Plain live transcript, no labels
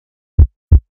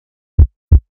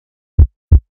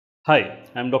Hi,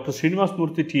 I am Dr. Sreenivasa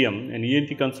Murthy T M, an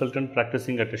ENT consultant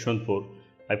practicing at Yeshwanthpur.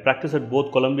 I practice at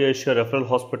both Columbia Asia Referral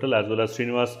Hospital as well as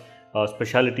Sreenivas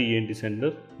Specialty ENT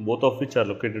Center, both of which are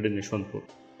located in Yeshwanthpur.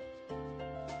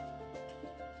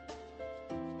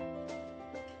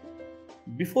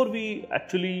 Before we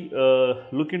actually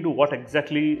look into what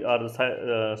exactly are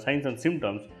the signs and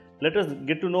symptoms, let us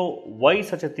get to know why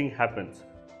such a thing happens.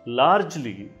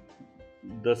 Largely,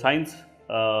 the signs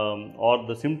or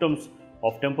the symptoms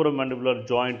of temporomandibular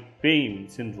joint pain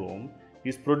syndrome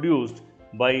is produced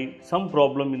by some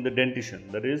problem in the dentition.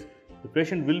 That is, the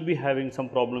patient will be having some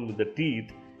problem with the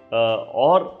teeth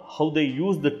or how they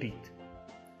use the teeth.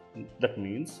 That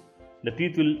means the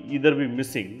teeth will either be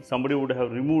missing, somebody would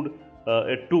have removed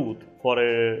a tooth for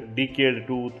a decayed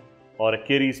tooth or a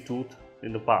caries tooth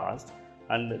in the past,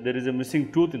 and there is a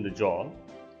missing tooth in the jaw,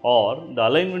 or the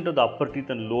alignment of the upper teeth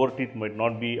and lower teeth might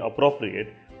not be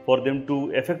appropriate for them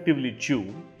to effectively chew,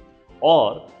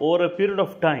 or over a period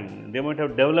of time they might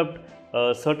have developed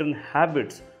certain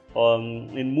habits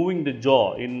in moving the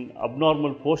jaw in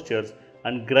abnormal postures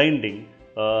and grinding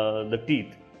the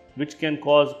teeth, which can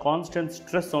cause constant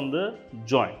stress on the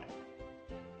joint.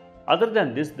 Other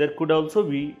than this, there could also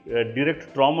be a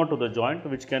direct trauma to the joint,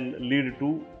 which can lead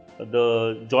to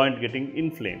the joint getting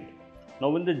inflamed. Now,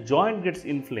 when the joint gets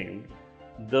inflamed,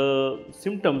 the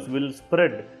symptoms will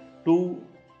spread to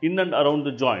in and around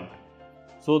the joint.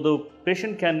 So, the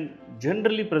patient can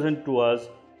generally present to us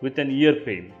with an ear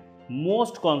pain.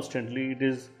 Most constantly, it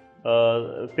is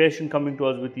a patient coming to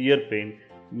us with ear pain,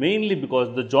 mainly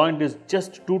because the joint is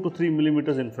just 2 to 3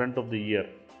 millimeters in front of the ear,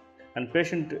 and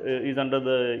patient is under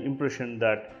the impression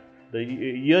that the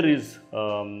ear is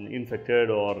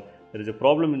infected or there is a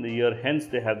problem in the ear, hence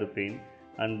they have the pain,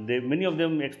 and many of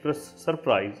them express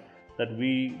surprise that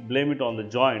we blame it on the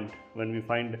joint when we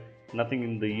find nothing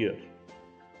in the ear.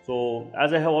 So,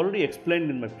 as I have already explained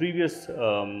in my previous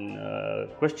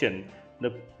question,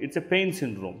 it's a pain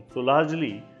syndrome. So,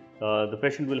 largely the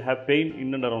patient will have pain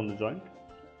in and around the joint.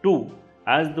 2.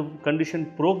 As the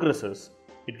condition progresses,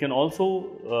 it can also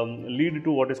lead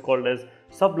to what is called as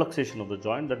subluxation of the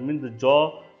joint. That means the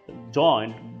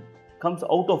joint comes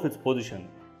out of its position.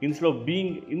 Instead of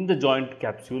being in the joint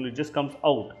capsule, it just comes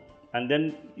out, and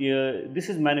then this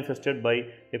is manifested by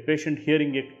a patient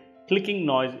hearing a clicking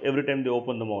noise every time they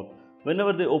open the mouth.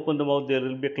 Whenever they open the mouth, there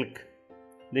will be a click.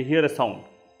 They hear a sound.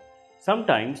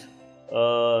 Sometimes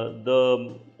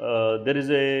there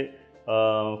is a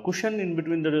cushion in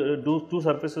between the two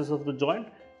surfaces of the joint.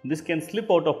 This can slip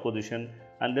out of position,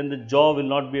 and then the jaw will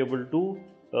not be able to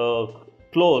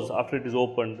close after it is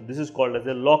opened. This is called as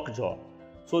a lock jaw.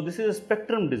 So, this is a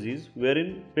spectrum disease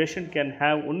wherein patient can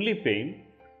have only pain,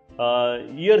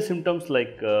 ear symptoms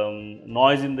like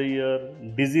noise in the ear,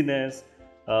 dizziness,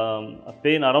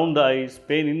 pain around the eyes,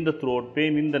 pain in the throat,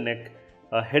 pain in the neck,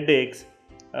 headaches,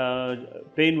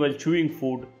 pain while chewing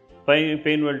food,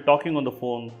 pain while talking on the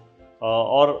phone,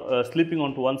 or sleeping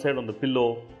onto one side on the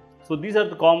pillow. So, these are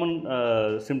the common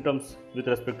symptoms with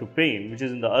respect to pain, which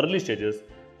is in the early stages,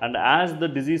 and as the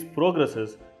disease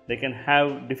progresses, they can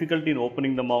have difficulty in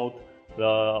opening the mouth,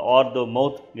 or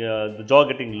the jaw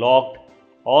getting locked,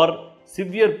 or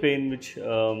severe pain which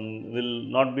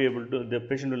the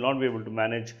patient will not be able to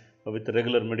manage with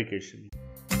regular medication.